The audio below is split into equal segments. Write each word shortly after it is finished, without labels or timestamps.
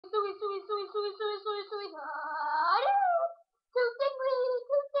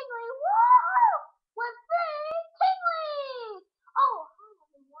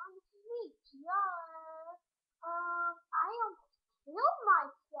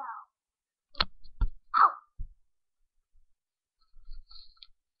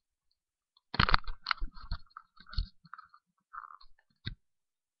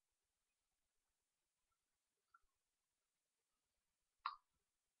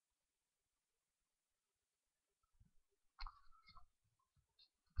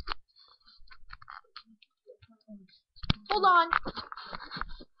Hold on.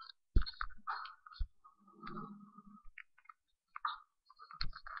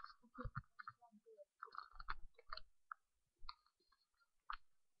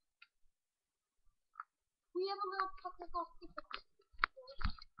 We have a little technical difficulty.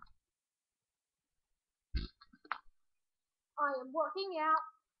 I am working out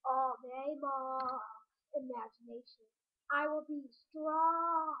all day long. Imagination. I will be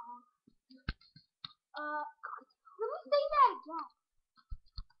strong. Let me say that again.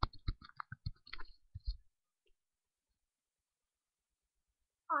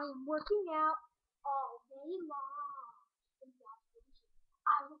 I am working out all day long. Imagination.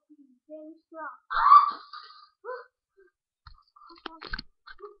 I will be very strong.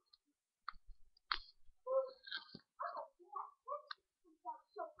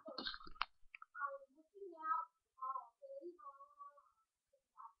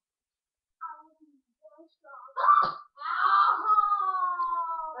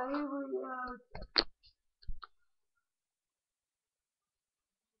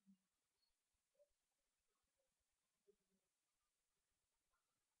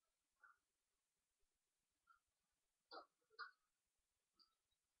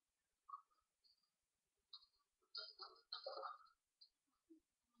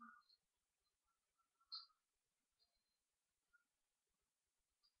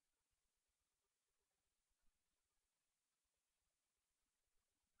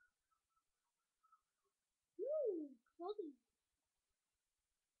 Pretty.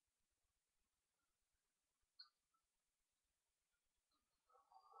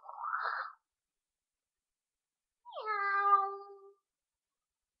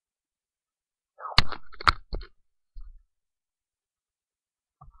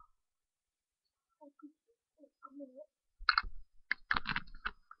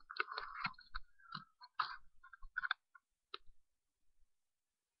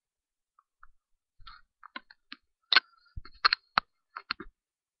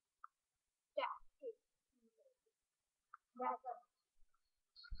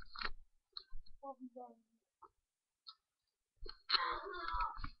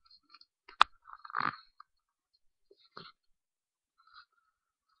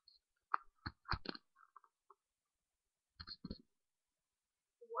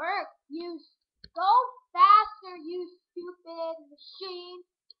 Work, you go faster, you stupid machine.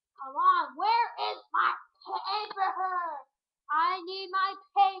 Come on, where is my paper? I need my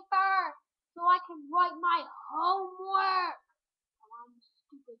paper so I can write my homework. Come on, you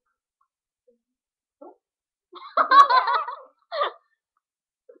stupid.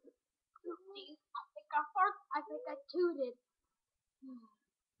 I think I tooted.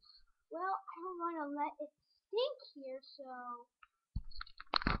 Well, I don't want to let it stink here, so.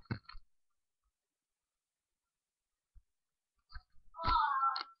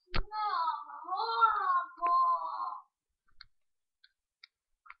 Oh, it smells horrible.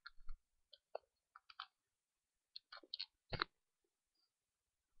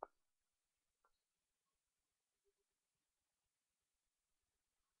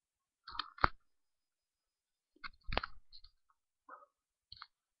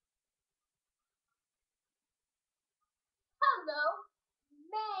 Hello,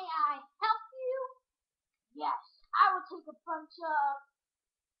 may I help you? Yes, I will take a bunch of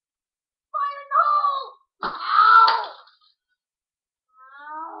fire in the hole! Ow!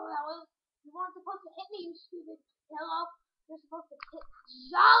 Ow, you weren't supposed to hit me, you stupid pillow. You're supposed to hit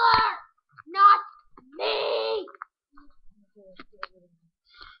Jaller, not me!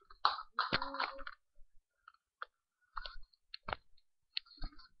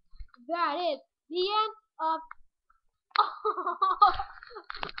 That is the end of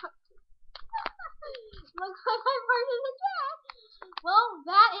looks like I farted again. Well,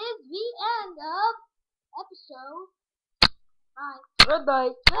 that is the end of episode. Bye. Good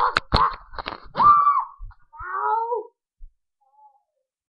night.